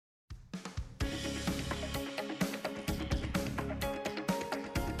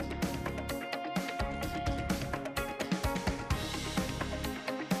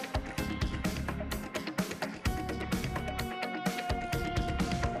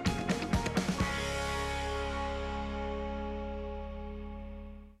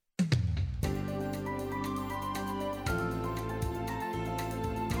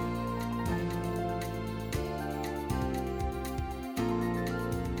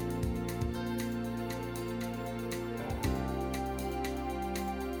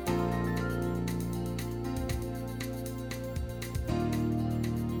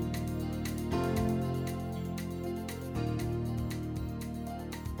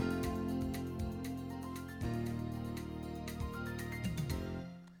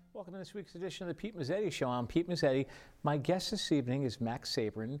this week's edition of the Pete Mezzetti Show. I'm Pete Mezzetti. My guest this evening is Max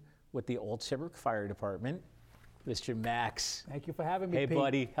Sabrin with the Old Saybrook Fire Department. Mr. Max. Thank you for having me, Hey, Pete.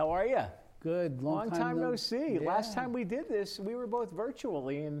 buddy. How are you? Good. Long time no see. Yeah. Last time we did this, we were both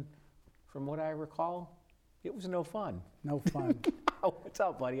virtually, and from what I recall, it was no fun. No fun. Oh, what's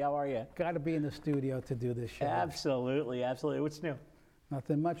up, buddy? How are you? Got to be in the studio to do this show. Absolutely, absolutely. What's new?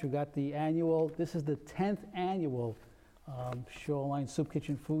 Nothing much. We got the annual, this is the 10th annual Shoreline Soup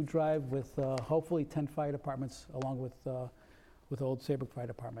Kitchen Food Drive with hopefully 10 fire departments along with Old Saybrook Fire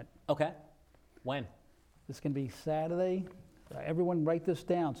Department. Okay. When? This can be Saturday. Everyone write this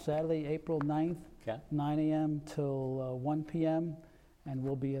down. Saturday, April 9th, Okay. 9 a.m. till 1 p.m. And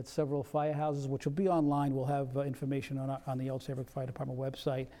we'll be at several firehouses, which will be online. We'll have information on the Old Saybrook Fire Department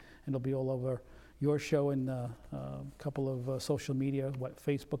website, and it'll be all over your show and a couple of social media,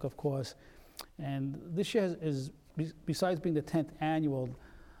 Facebook, of course. And this year is besides being the 10th annual,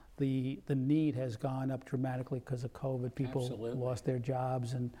 the need has gone up dramatically because of COVID. People Absolutely. lost their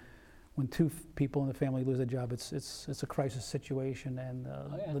jobs, and when two people in the family lose their job, it's a crisis situation, and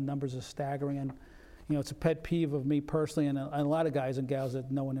the numbers are staggering. And you know, it's a pet peeve of me personally, and a lot of guys and gals that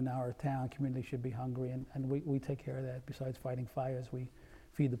no one in our town community should be hungry, and we take care of that. Besides fighting fires, we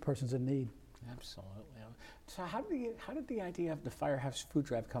feed the persons in need. Absolutely. So how did the idea of the Firehouse Food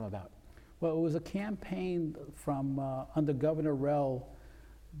Drive come about? Well, it was a campaign from under Governor Rell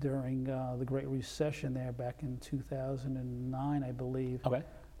during the Great Recession there back in 2009, I believe. Okay.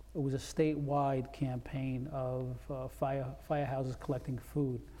 It was a statewide campaign of firehouses collecting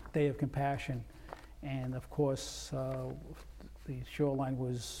food, Day of Compassion. And of course, the Shoreline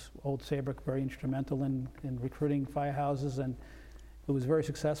was Old Saybrook very instrumental in recruiting firehouses, and it was very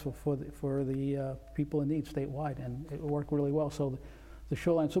successful for the people in need statewide, and it worked really well. So the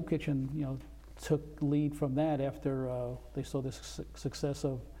Shoreline Soup Kitchen, you know, took lead from that after they saw the success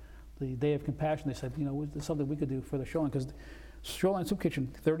of the Day of Compassion. They said, you know, there's something we could do for the Shoreline, because Shoreline Soup Kitchen,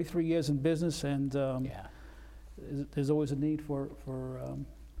 33 years in business, and there's always a need for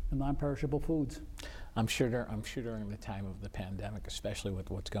non-perishable foods. I'm sure during the time of the pandemic, especially with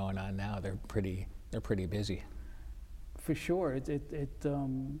what's going on now, they're pretty busy. For sure. I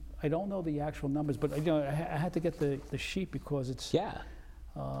don't know the actual numbers, but you know, I had to get the sheet because it's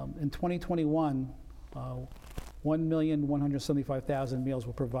in 2021, 1,175,000 meals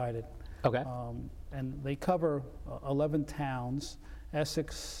were provided. Okay. And they cover 11 towns: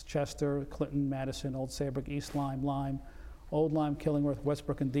 Essex, Chester, Clinton, Madison, Old Saybrook, East Lyme, Old Lyme, Killingworth,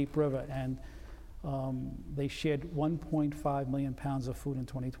 Westbrook, and Deep River. And they shared 1.5 million pounds of food in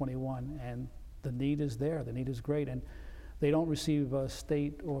 2021. And the need is there. The need is great. And they don't receive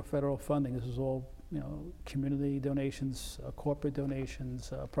state or federal funding. This is all, you know, community donations, corporate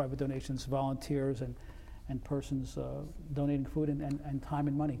donations, private donations, volunteers, and persons donating food and time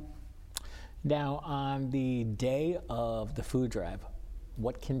and money. Now, on the day of the food drive,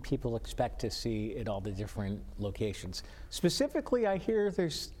 what can people expect to see at all the different locations? Specifically, I hear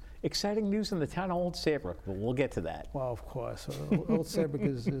there's exciting news in the town of Old Saybrook, but we'll get to that. Well, of course. Old Saybrook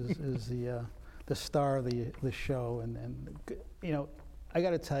is the star of the show, and you know, I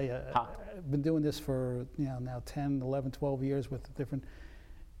got to tell you, I've been doing this for now 10, 11, 12 years with different,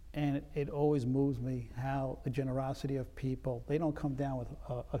 and it always moves me how the generosity of people. They don't come down with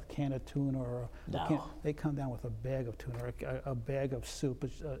a can of tuna or they come down with a bag of tuna or a bag of soup.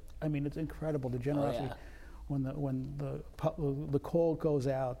 I mean, it's incredible, the generosity. When the call goes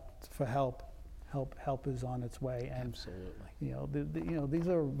out for help is on its way. And absolutely. You know, these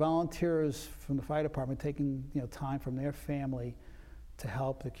are volunteers from the fire department taking time from their family to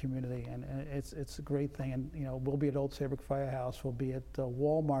help the community, and it's a great thing. And you know, we'll be at Old Saybrook Firehouse. We'll be at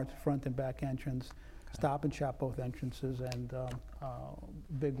Walmart front and back entrance, Stop and Shop both entrances, and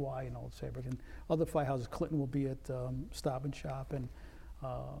Big Y in Old Saybrook. And other firehouses, Clinton will be at Stop and Shop, and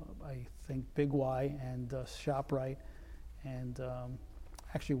I think Big Y and ShopRite, and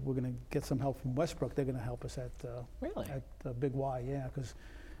actually we're going to get some help from Westbrook. They're going to help us at Big Y, because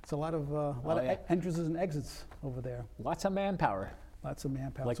it's a lot of entrances and exits over there. Lots of manpower. Lots of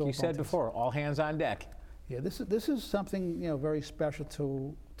manpower. Like you said before, all hands on deck. Yeah, this is something very special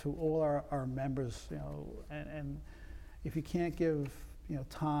to all our members. And if you can't give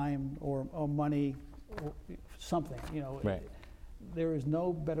time or money or something, right. There is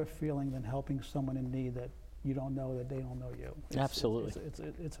no better feeling than helping someone in need that you don't know that they don't know you. Absolutely.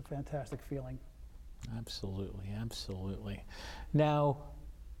 It's a fantastic feeling. Absolutely, absolutely. Now,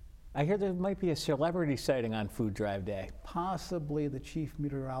 I hear there might be a celebrity sighting on Food Drive Day. Possibly the chief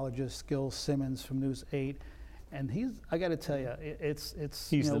meteorologist, Gil Simmons from News 8. And I got to tell you, it's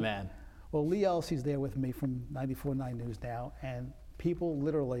He's the man. Well, Lee Elsie's there with me from 94.9 News Now, and people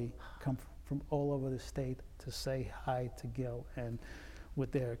literally come from all over the state to say hi to Gil, and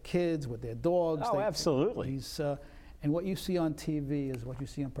with their kids, with their dogs. Oh, absolutely. And what you see on TV is what you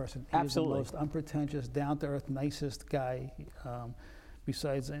see in person. He Absolutely. is the most unpretentious, down-to-earth, nicest guy.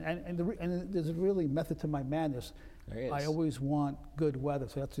 Besides, and there's a really method to my madness. There is. I always want good weather,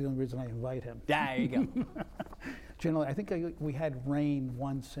 so that's the only reason I invite him. There you go. Generally, I think we had rain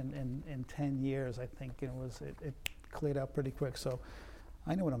once in 10 years, I think, and it cleared out pretty quick. So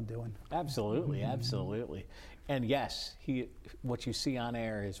I know what I'm doing. Absolutely, absolutely. And yes, what you see on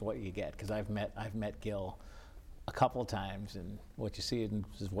air is what you get, because I've met Gil a couple of times, and what you see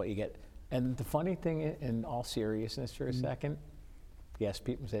is what you get. And the funny thing, in all seriousness for a second, yes,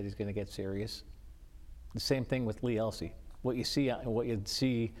 Pete said he's going to get serious. The same thing with Lee Elsey. What you see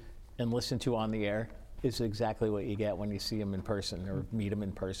and listen to on the air is exactly what you get when you see him in person or meet him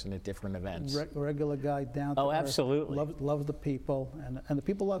in person at different events. Regular guy, down to earth. Oh, absolutely. Loves the people, and the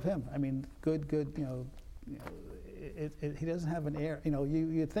people love him. I mean, good. He doesn't have an air.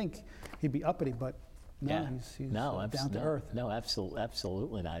 You'd think he'd be uppity, but no, Yeah. he's down to earth. No,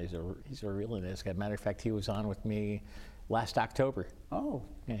 absolutely not. He's a really nice guy. Matter of fact, he was on with me last October. Oh.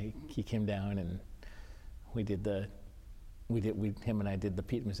 Yeah, he came down and him and I did the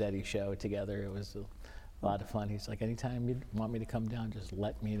Pete Mezzetti show together. It was a lot of fun. He's like, anytime you want me to come down, just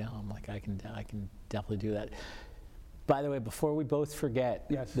let me know. I'm like, I can definitely do that. By the way, before we both forget,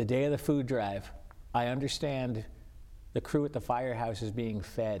 yes. The day of the food drive, I understand the crew at the firehouse is being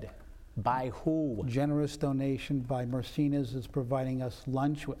fed. By who? Generous donation by Mercena's is providing us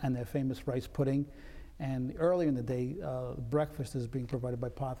lunch and their famous rice pudding. And earlier in the day, breakfast is being provided by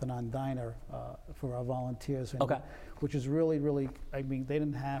Parthenon Diner for our volunteers. And, Okay. Which is really, really, I mean, they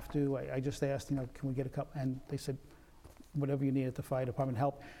didn't have to. I just asked, can we get a cup? And they said, whatever you need at the fire department,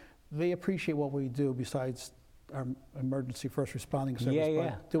 help. They appreciate what we do besides our emergency first responding service. Yeah,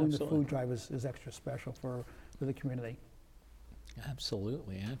 but doing absolutely. the food drive is extra special for the community.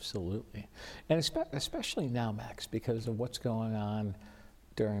 Absolutely. And especially now, Max, because of what's going on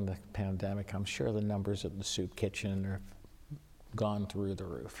during the pandemic, I'm sure the numbers at the soup kitchen have gone through the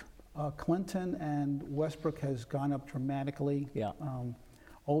roof. Clinton and Westbrook has gone up dramatically. Yeah.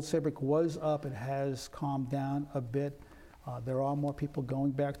 Old Saybrook was up. It has calmed down a bit. There are more people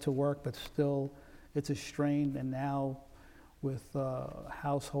going back to work, but still it's a strain. And now with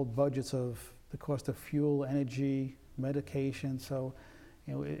household budgets of the cost of fuel, energy, medication, so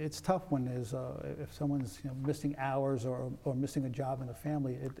it's tough when there's if someone's missing hours or missing a job in the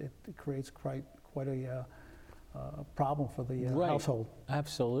family. It creates quite a problem for the household.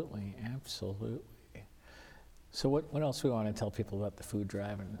 Absolutely. So what else we want to tell people about the food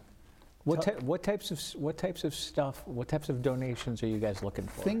drive, and what types of stuff, what types of donations are you guys looking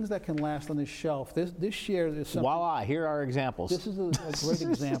for? Things that can last on the shelf. This year is something. Voila! Here are examples. This is a great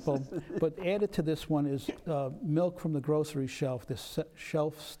example. But added to this one is milk from the grocery shelf. This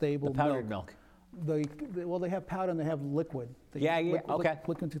shelf-stable The powdered milk. They have powder and they have liquid. Okay.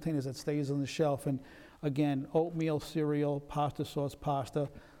 Liquid containers that stays on the shelf. And again, oatmeal, cereal, pasta sauce, pasta.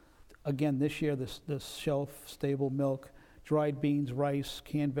 Again, this year, this shelf-stable milk, dried beans, rice,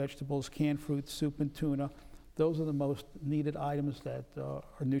 canned vegetables, canned fruits, soup, and tuna. Those are the most needed items that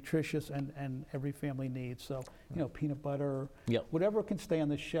are nutritious and every family needs. So, peanut butter, whatever can stay on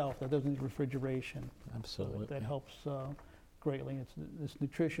the shelf that doesn't need refrigeration. Absolutely. That helps greatly. It's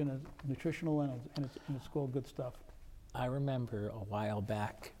nutritional and it's all good stuff. I remember a while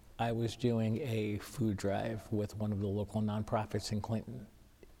back, I was doing a food drive with one of the local nonprofits in Clinton,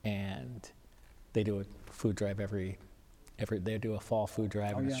 and they do a food drive they do a fall food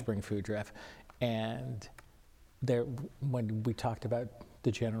drive and a spring food drive, and when we talked about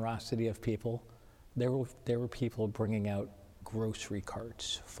the generosity of people, there were people bringing out grocery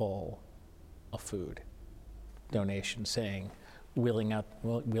carts full of food donations, saying, wheeling out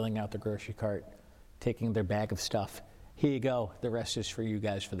the grocery cart, taking their bag of stuff. Here you go. The rest is for you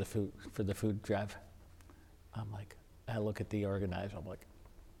guys for the food drive. I'm like, I look at the organizer. I'm like,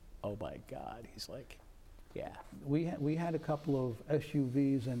 oh my God. He's like, yeah. We had a couple of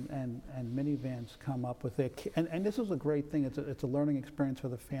SUVs and minivans come up with and this was a great thing. It's a learning experience for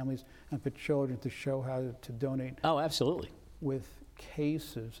the families and for children to show how to donate. Oh, absolutely. With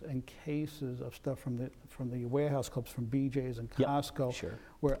cases and cases of stuff from the warehouse clubs, from BJ's and Costco. Yep, sure.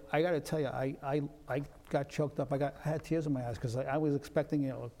 Where I got to tell you, I got choked up. I had tears in my eyes because I was expecting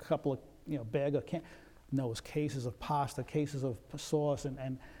a couple of bag of no, it was cases of pasta, cases of sauce,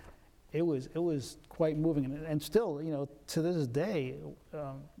 and it was quite moving. And still, to this day,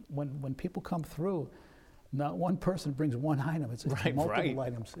 when people come through, not one person brings one item. It's multiple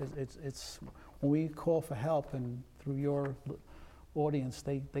items. It's when we call for help and through your audience,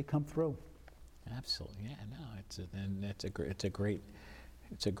 they come through. Absolutely, yeah. No, it's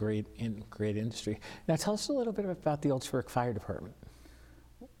a great industry. Now, tell us a little bit about the Old Saybrook Fire Department.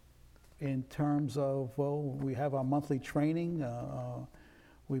 In terms of, well, we have our monthly training.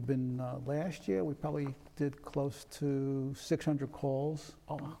 We've been, last year, we probably did close to 600 calls,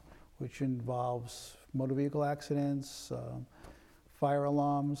 which involves motor vehicle accidents, fire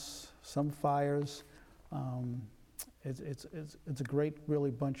alarms, some fires. It's a great,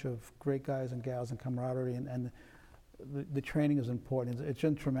 really bunch of great guys and gals and camaraderie, and the training is important. It's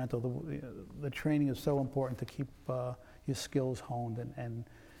instrumental. The training is so important to keep your skills honed, and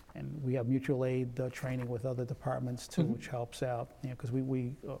we have mutual aid training with other departments too, which helps out. Because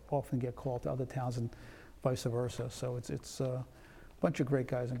we often get called to other towns and vice versa. So it's a bunch of great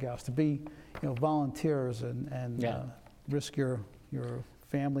guys and gals to be, volunteers and risk your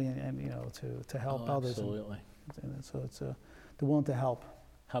family and to help others. Absolutely. And so they're willing to help.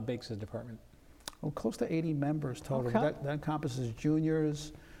 How big's the department? Well, close to 80 members total. Okay. That encompasses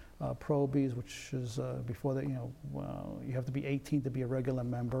juniors, probies, which is before that, you have to be 18 to be a regular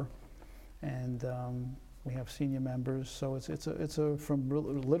member, and we have senior members. So it's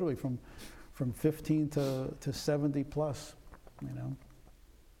literally from 15 to 70 plus,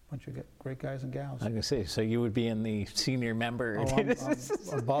 bunch of great guys and gals. I was going to say, so you would be in the senior member. Oh, I'm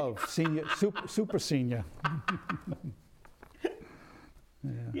above senior, super senior.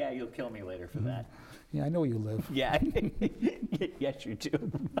 Yeah, you'll kill me later for that. Yeah, I know where you live. Yeah, yes, you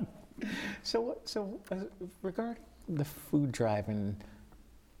do. So regarding the food drive, and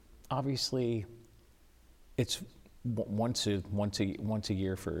obviously, it's once a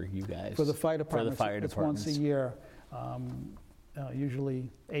year for you guys. For the fire department, it's once a year. Usually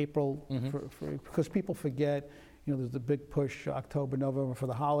April, because people forget. There's the big push October, November for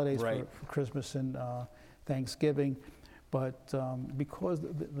the holidays, right, for Christmas and Thanksgiving. But because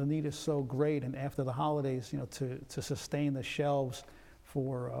the need is so great, and after the holidays, to sustain the shelves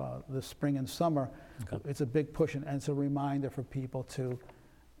for the spring and summer, it's a big push, and it's a reminder for people to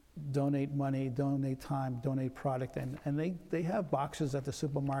donate money, donate time, donate product, and they have boxes at the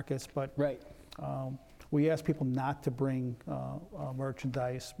supermarkets, but we ask people not to bring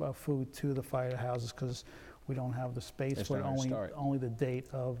merchandise, food to the firehouses because we don't have the space for it, only the date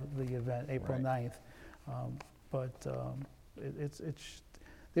of the event, April 9th. But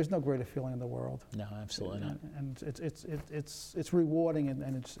there's no greater feeling in the world. No, absolutely not. And it's rewarding,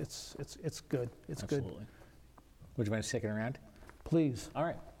 and it's good. It's absolutely good. Would you mind sticking around? Please. All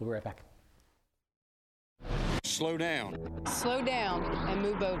right, we'll be right back. Slow down. Slow down and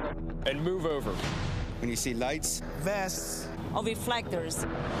move over. And move over. When you see lights, vests, or reflectors,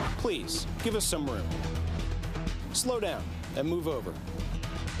 please give us some room. Slow down and move over.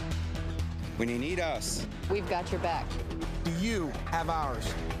 When you need us, we've got your back. Do you have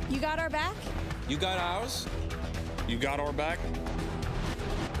ours? You got our back? You got ours? You got our back?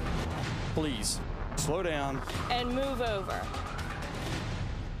 Please, slow down and move over.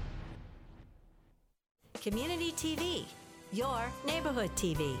 Community TV, your neighborhood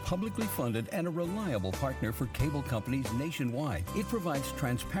TV. Publicly funded and a reliable partner for cable companies nationwide. It provides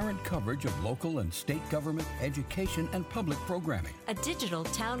transparent coverage of local and state government, education, and public programming. A digital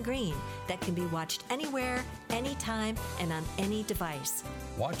town green that can be watched anywhere, anytime, and on any device.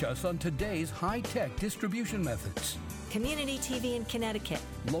 Watch us on today's high-tech distribution methods. Community TV in Connecticut.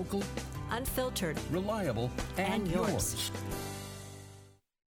 Local, unfiltered, reliable, and yours.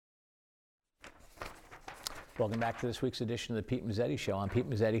 Welcome back to this week's edition of the Pete Mezzetti Show. I'm Pete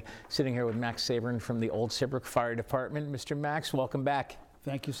Mezzetti, sitting here with Max Sabrin from the Old Saybrook Fire Department. Mr. Max, welcome back.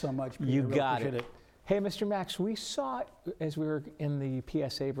 Thank you so much, Pete. You got it. Hey, Mr. Max, we saw, as we were in the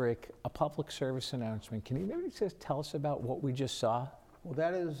PSA break, a public service announcement. Can you maybe just tell us about what we just saw? Well,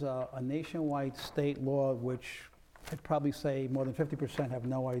 that is a nationwide state law, which I'd probably say more than 50% have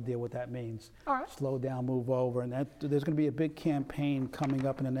no idea what that means. All right. Slow down, move over. And there's going to be a big campaign coming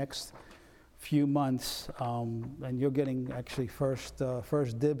up in the next few months, and you're getting actually first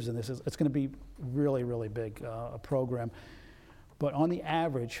dibs in this. It's going to be really, really big, a program. But on the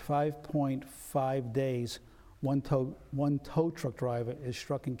average, 5.5 days, one tow truck driver is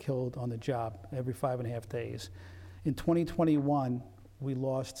struck and killed on the job every 5.5 days. In 2021, we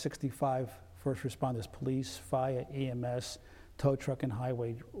lost 65 first responders, police, fire, EMS, tow truck, and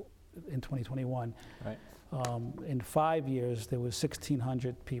highway in 2021. Right. In 5 years, there was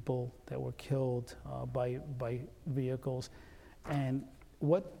 1,600 people that were killed by vehicles. And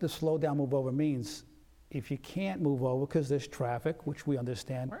what the slow down, move over means, if you can't move over because there's traffic, which we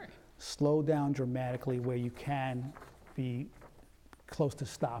understand, right, slow down dramatically where you can be close to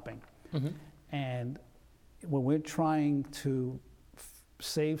stopping. Mm-hmm. And when we're trying to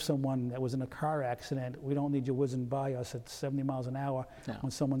save someone that was in a car accident, we don't need you whizzing by us at 70 miles an hour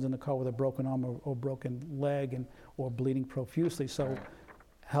when someone's in the car with a broken arm or broken leg or bleeding profusely. So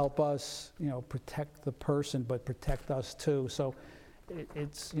help us, protect the person, but protect us too. So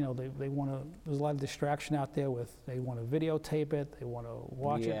it's, they want to, there's a lot of distraction out there they want to videotape it, they want to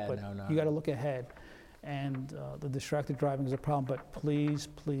watch it, but you got to look ahead. And the distracted driving is a problem, but please,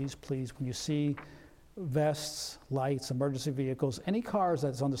 please, please, when you see vests, lights, emergency vehicles, any cars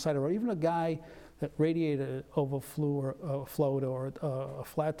that's on the side of the road, even a guy that radiator overflowed or a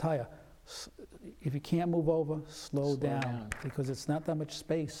flat tire, if you can't move over, slow down, because it's not that much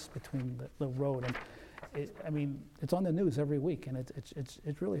space between the road. And it's on the news every week, and it's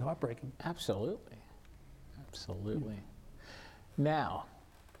really heartbreaking. Absolutely. Absolutely. Now,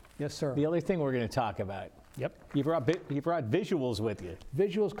 yes, sir. The other thing we're going to talk about. Yep. You brought visuals with you.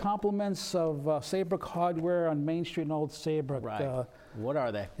 Visuals, compliments of Saybrook Hardware on Main Street in Old Saybrook. Right. What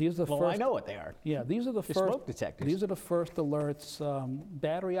are they? These are the first. I know what they are. Yeah, these are the They're first smoke detectors. These are the first alerts,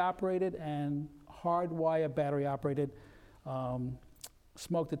 battery operated and hardwire battery operated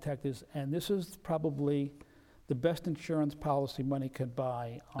smoke detectors, and this is probably the best insurance policy money could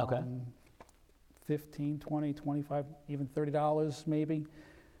buy. $15, $20, $25, even $30 maybe.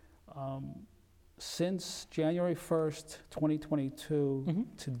 Since January 1st, 2022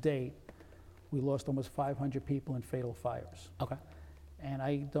 to date, we lost almost 500 people in fatal fires. Okay. And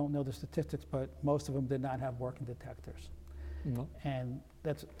I don't know the statistics, but most of them did not have working detectors. And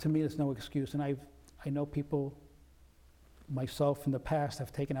that's, to me, that's no excuse. And I know people, myself in the past,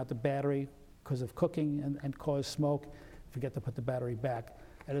 have taken out the battery because of cooking and caused smoke, forget to put the battery back.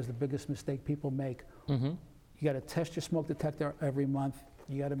 That is the biggest mistake people make. You got to test your smoke detector every month.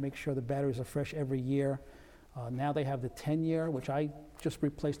 You got to make sure the batteries are fresh every year. Now they have the 10-year, which I just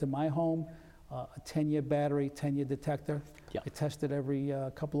replaced in my home, a 10-year battery, 10-year detector. I test it every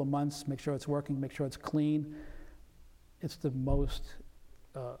couple of months, make sure it's working, make sure it's clean. It's the most,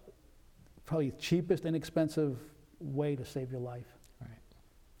 probably cheapest, inexpensive way to save your life. Right.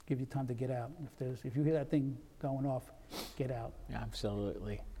 Give you time to get out. If you hear that thing going off, get out.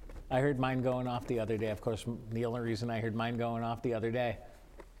 Absolutely. I heard mine going off the other day. Of course, the only reason I heard mine going off the other day,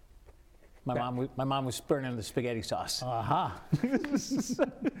 my mom was burning the spaghetti sauce.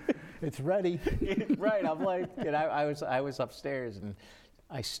 It's ready. Right. I'm like, and I was upstairs, and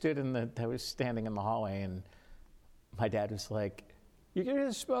I was standing in the hallway, and my dad was like, "You're gonna hear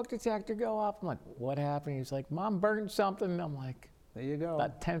the smoke detector go off?" I'm like, "What happened?" He's like, "Mom burned something." I'm like, "There you go."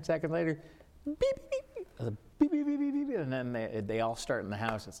 About 10 seconds later, beep, beep, beep, beep, beep, beep, beep, beep, and then they all start in the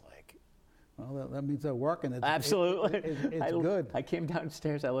house. It's like, well, that means they're working. Absolutely. It's good. I came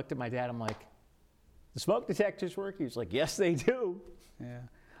downstairs, I looked at my dad, I'm like, "The smoke detectors work?" He was like, "Yes, they do." Yeah.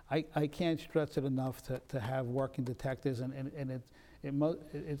 I can't stress it enough to have working detectors, and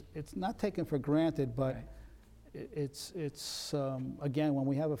it's not taken for granted, but it's again, when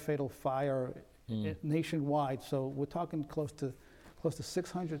we have a fatal fire nationwide, so we're talking close to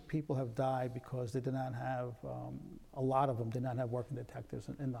 600 people have died because they did not have, a lot of them did not have working detectors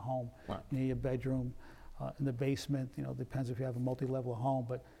in the home, near your bedroom, in the basement. Depends if you have a multi-level home,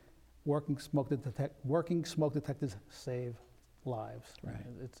 but working smoke detectors save lives. Right.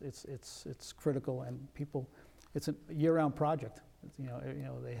 It's critical, and people, it's a year-round project.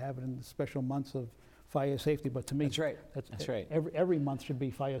 They have it in the special months of fire safety, but to me, that's right. That's right. Every month should be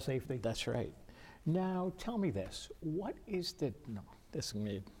fire safety. That's right. Now, tell me this. What is this is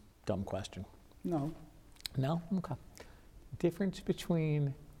a dumb question. No? Okay. Difference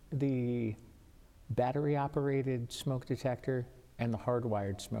between the battery-operated smoke detector and the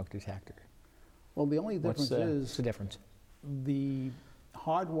hardwired smoke detector? Well, the only difference what's the difference? The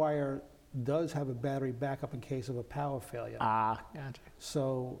hardwire does have a battery backup in case of a power failure. Gotcha.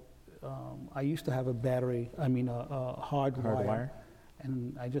 So I used to have a hardwire,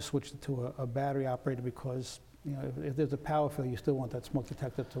 and I just switched it to a battery operated because if there's a power failure, you still want that smoke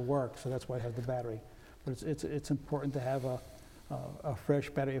detector to work. So that's why it has the battery. But it's important to have a fresh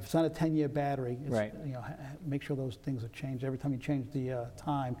battery. If it's not a 10-year battery, make sure those things are changed every time you change the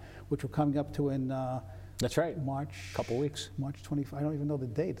time, which we're coming up to in. That's right. March. Couple weeks. March 25. I don't even know the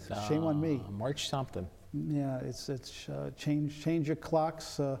date. Shame on me. March something. Yeah, it's change your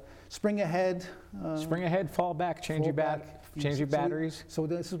clocks. Spring ahead. Spring ahead, fall back, change your batteries. So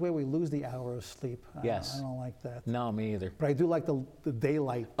this is where we lose the hour of sleep. Yes. I don't like that. No, me either. But I do like the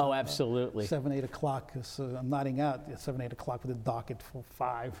daylight. Oh, absolutely. 7, 8 o'clock. I'm nodding out at 7, 8 o'clock with the dock at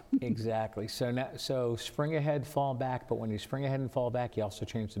 5. Exactly. So spring ahead, fall back. But when you spring ahead and fall back, you also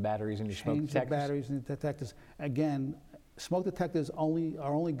change the batteries in your smoke detectors. Change the batteries in the detectors. Again, smoke detectors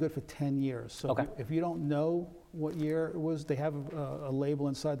are only good for 10 years. So if you don't know what year it was. They have a label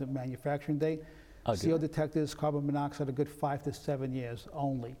inside the manufacturing date. Oh, CO detectors, carbon monoxide, a good 5 to 7 years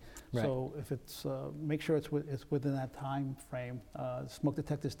only. Right. So if it's, make sure it's within that time frame. Smoke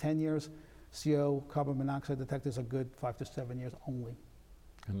detectors, 10 years. CO, carbon monoxide detectors, a good 5 to 7 years only.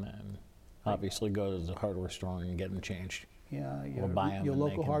 And then obviously go to the hardware store and get them changed. Yeah, Or buy 'em your and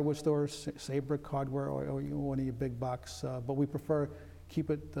local make 'em. hardware stores, Sabrin hardware, or one of your big box. But we prefer keep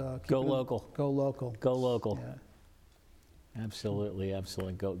it. Go local. Go local. Go local. Yeah. Absolutely,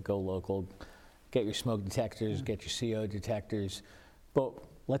 absolutely. Go local. Get your smoke detectors, get your CO detectors. But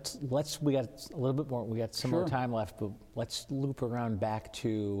we got a little bit more, we got some more Sure. time left, but let's loop around back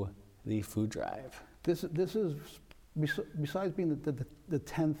to the food drive. This is, besides being the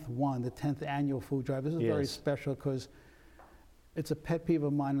 10th one, the 10th annual food drive, this is very Yes. special because it's a pet peeve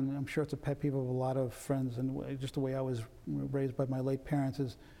of mine, and I'm sure it's a pet peeve of a lot of friends, and just the way I was raised by my late parents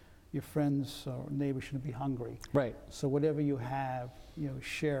is your friends or neighbors shouldn't be hungry. Right. So whatever you have,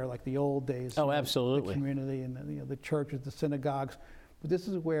 share, like the old days. Oh, absolutely. The community and the churches, the synagogues. But this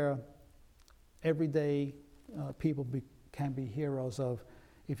is where everyday people can be heroes of.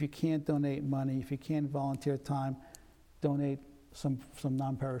 If you can't donate money, if you can't volunteer time, donate some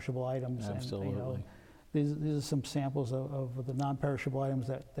non-perishable items. Absolutely. And, these are some samples of the non-perishable items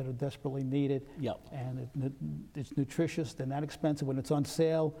that are desperately needed. Yep. And it's nutritious. They're not expensive. When it's on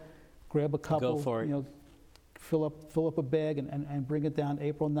sale, grab a couple. Go for it. Fill up a bag and bring it down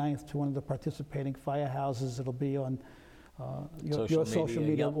April 9th to one of the participating firehouses. It'll be on your social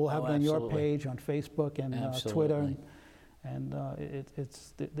media. Yep. We'll have it on your Absolutely. page, on Facebook and Twitter. And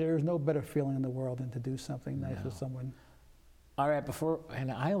there's no better feeling in the world than to do something nice for someone. All right, and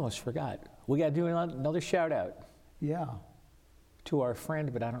I almost forgot. We got to do another shout out. Yeah. To our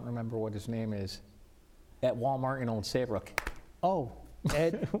friend, but I don't remember what his name is, at Walmart in Old Saybrook. Oh,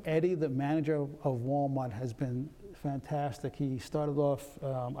 Eddie, the manager of Walmart, has been fantastic. He started off.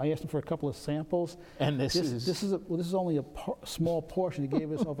 I asked him for a couple of samples. And this is only a small portion. He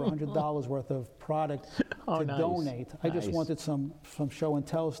gave us over $100 worth of product to nice. donate. I just Nice. wanted some show and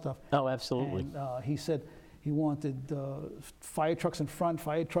tell stuff. Oh, absolutely. And he said he wanted fire trucks in front,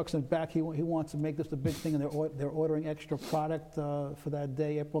 fire trucks in back. He wants to make this a big thing, and they're ordering extra product for that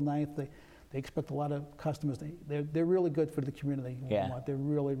day, April 9th. They expect a lot of customers. They're really good for the community. Yeah. Walmart. They're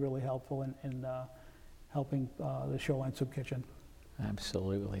really, really helpful in helping the Shoreline Soup Kitchen.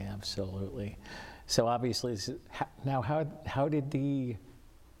 Absolutely, absolutely. So obviously, now how did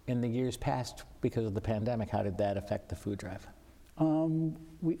in the years past, because of the pandemic, how did that affect the food drive?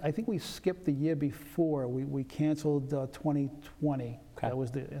 I think we skipped the year before. We canceled 2020. Okay. That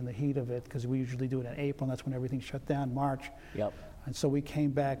was in the heat of it, because we usually do it in April, and that's when everything shut down, March. Yep. And so we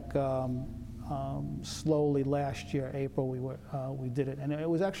came back slowly last year, April. We did it, and it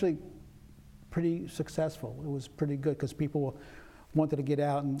was actually pretty successful. It was pretty good because people wanted to get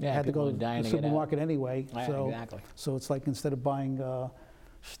out and had to go to the supermarket anyway. Yeah, exactly. So it's like instead of buying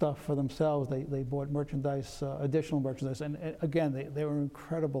stuff for themselves, they bought merchandise, additional merchandise. And again, they were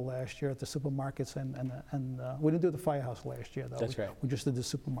incredible last year at the supermarkets. And we didn't do the firehouse last year, though. That's right. We just did the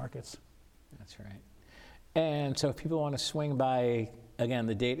supermarkets. That's right. And so if people want to swing by, again,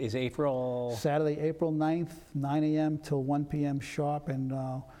 the date is Saturday, April 9th, 9 a.m. till 1 p.m. sharp, and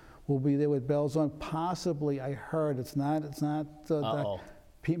we'll be there with bells on. Possibly, I heard it's not that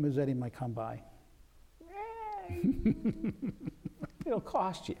Pete Mezzetti might come by. It'll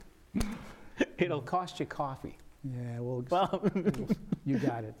cost you. It'll cost you coffee. Yeah, well, you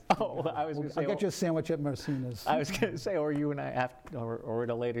got it. Oh, I was going to say. I'll get you a sandwich at Marcina's. I was going to say, or you and I, or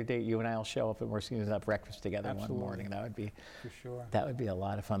at a later date, you and I will show up at Marcina's and have breakfast together Absolutely. one morning. That would be, for sure. That would be a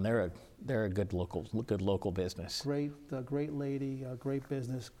lot of fun. They're a good local business. Great lady, great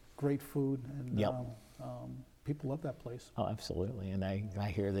business, great food, and Yep. People love that place. Oh, absolutely. And I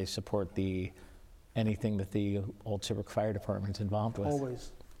hear they support anything that the Old Saybrook Fire Department's involved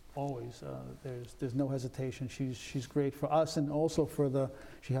with. Always. There's no hesitation. She's great for us, and also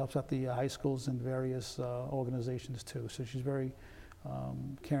she helps out the high schools and various organizations too. So she's very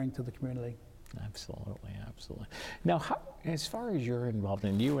caring to the community. Absolutely. Now, as far as you're involved,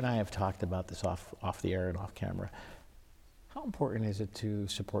 and you and I have talked about this off the air and off camera, how important is it to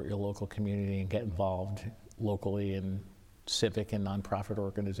support your local community and get involved locally in civic and nonprofit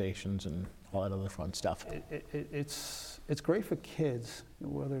organizations and all that other fun stuff? It's great for kids,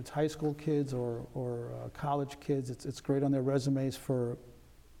 whether it's high school kids or college kids. It's great on their resumes for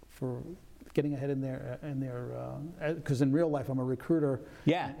getting ahead in their because in real life I'm a recruiter.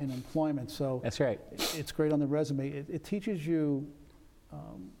 Yeah. In employment, so that's right. It's great on the resume. It teaches you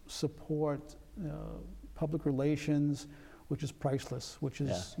support, public relations, which is priceless. Which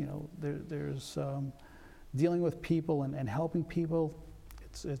is there's dealing with people and helping people,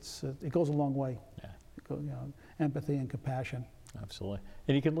 it goes a long way. Yeah, Empathy and compassion. absolutely.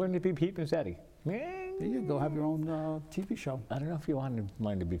 And you can learn to be Pete Mezzetti. There you go, have your own TV show. I don't know if you want to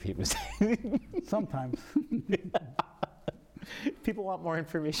learn to be Pete Mezzetti. Sometimes. People want more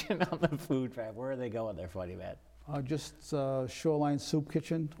information on the food drive. Where are they going there, Funny Man? Just Shoreline Soup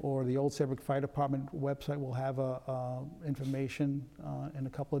Kitchen or the Old Saybrook Fire Department website will have information in a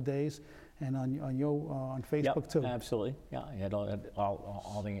couple of days, and on Facebook too. Absolutely. Yeah,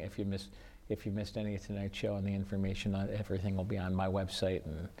 all the if you missed any of tonight's show and the information on everything will be on my website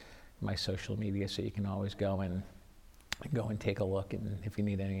and my social media, so you can always go and take a look. And if you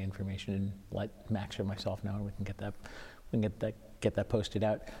need any information, let Max or myself know, and we can get that posted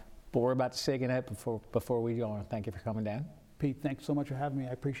out. But we're about to say goodnight before we go. I want to thank you for coming down. Pete, thanks so much for having me.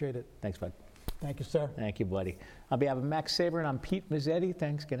 I appreciate it. Thanks, bud. Thank you, sir. Thank you, buddy. On behalf of Max Sabrin, I'm Pete Mezzetti.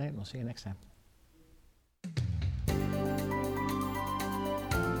 Thanks, good night, and we'll see you next time.